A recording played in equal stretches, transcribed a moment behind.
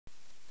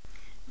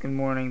Good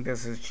morning,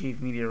 this is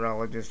Chief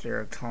Meteorologist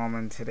Eric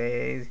Tallman.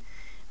 Today,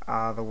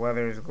 the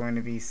weather is going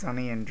to be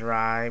sunny and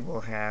dry.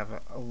 We'll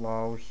have a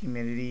low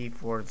humidity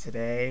for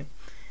today,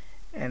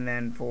 and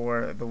then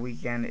for the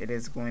weekend, it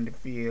is going to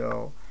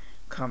feel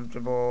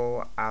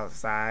comfortable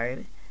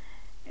outside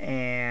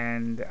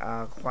and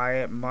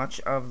quiet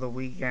much of the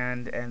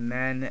weekend, and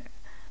then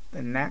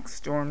the next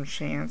storm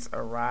chance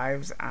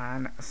arrives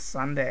on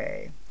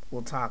Sunday.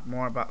 We'll talk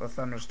more about the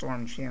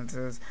thunderstorm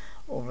chances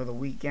over the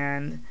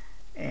weekend,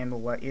 and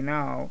we'll let you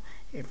know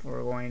if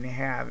we're going to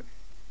have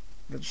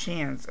the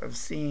chance of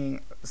seeing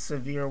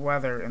severe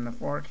weather in the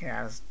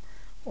forecast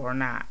or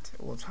not.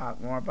 We'll talk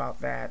more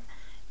about that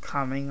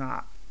coming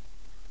up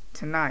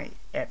tonight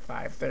at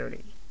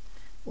 5:30.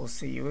 We'll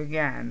see you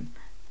again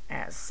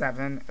at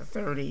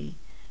 7:30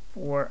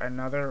 for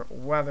another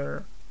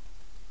weather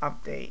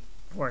update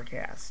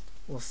forecast.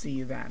 We'll see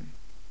you then.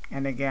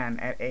 And again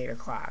at 8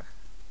 o'clock.